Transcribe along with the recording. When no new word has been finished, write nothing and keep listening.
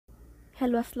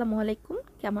Hello, আসসালামু আলাইকুম।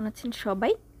 কেমন আছেন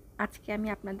সবাই? আজকে আমি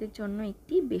আপনাদের জন্য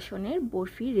একটি বেসনের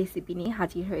বরফির রেসিপি নিয়ে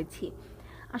হাজির হয়েছি।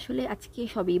 আসলে আজকে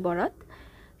শবে বরাত।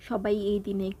 সবাই এই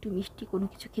দিনে একটু মিষ্টি কোনো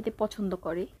কিছু খেতে পছন্দ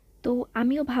করে। তো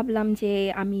আমিও ভাবলাম যে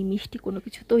আমি মিষ্টি কোনো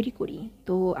কিছু তৈরি করি।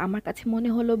 তো আমার কাছে মনে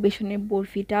হলো বেসনের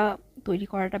বরফিটা তৈরি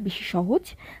করাটা বেশি সহজ,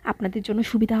 আপনাদের জন্য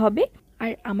সুবিধা হবে।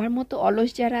 আর আমার মতো অলস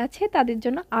যারা আছে তাদের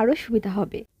জন্য আরও সুবিধা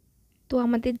হবে। তো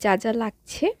আমাদের যা যা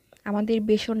লাগছে, আমাদের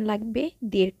বেসন লাগবে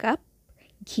 1.5 কাপ,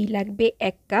 ঘি লাগবে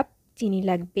 1 কাপ, চিনি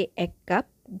লাগবে 1 কাপ,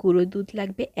 গুঁড়ো দুধ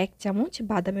লাগবে 1 চামচ,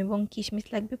 বাদাম এবং কিশমিশ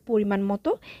লাগবে পরিমাণ মতো,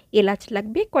 এলাচ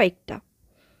লাগবে কয়েকটা।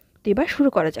 তো এবার শুরু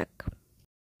করা যাক।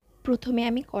 প্রথমে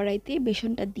আমি কড়াইতে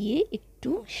বেসনটা দিয়ে একটু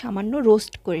সামান্য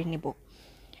রোস্ট করে নেব,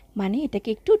 মানে এটাকে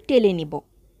একটু টেলে নেব।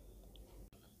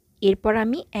 এরপর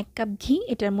আমি 1 কাপ ঘি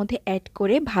এটার মধ্যে অ্যাড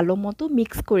করে ভালো মতো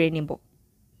মিক্স করে নেব।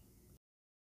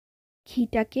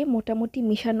 ঘিটাকে মোটামুটি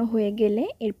মিশানো হয়ে গেলে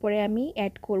এরপরে আমি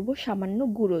অ্যাড করব সামান্য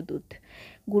গুঁড়ো দুধ।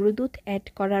 গুঁড়ো দুধ অ্যাড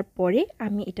করার পরে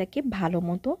আমি এটাকে ভালো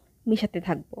মতো মিশাতে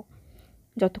থাকবো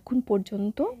যতক্ষণ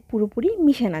পর্যন্ত পুরোপুরি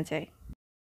মিশে না যায়।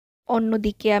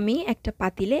 অন্যদিকে আমি একটা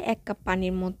পাতিলে 1 কাপ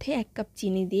পানির মধ্যে 1 কাপ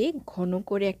চিনি দিয়ে ঘন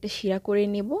করে একটা শিরা করে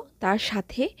নেব। তার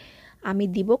সাথে আমি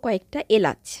দিব কয়েকটা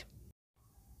এলাচ।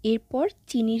 এরপর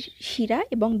চিনির শিরা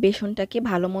এবং বেসনটাকে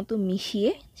ভালো মতো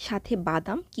মিশিয়ে সাথে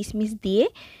বাদাম কিশমিশ দিয়ে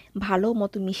ভালো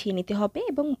মতো মিশিয়ে নিতে হবে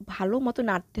এবং ভালো মতো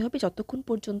নাড়তে হবে যতক্ষণ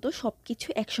পর্যন্ত সব কিছু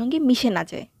একসঙ্গে মিশে না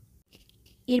যায়।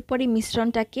 এরপরে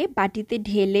মিশ্রণটাকে বাটিতে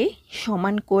ঢেলে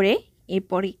সমান করে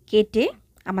এরপরে কেটে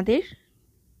আমাদের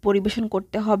পরিবেশন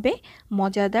করতে হবে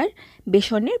মজাদার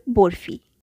বেসনের বরফি।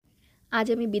 আজ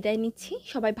আমি বিদায় নিচ্ছি।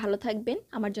 সবাই ভালো থাকবেন,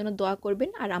 আমার জন্য দোয়া করবেন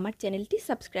আর আমার চ্যানেলটি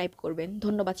সাবস্ক্রাইব করবেন।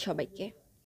 ধন্যবাদ সবাইকে।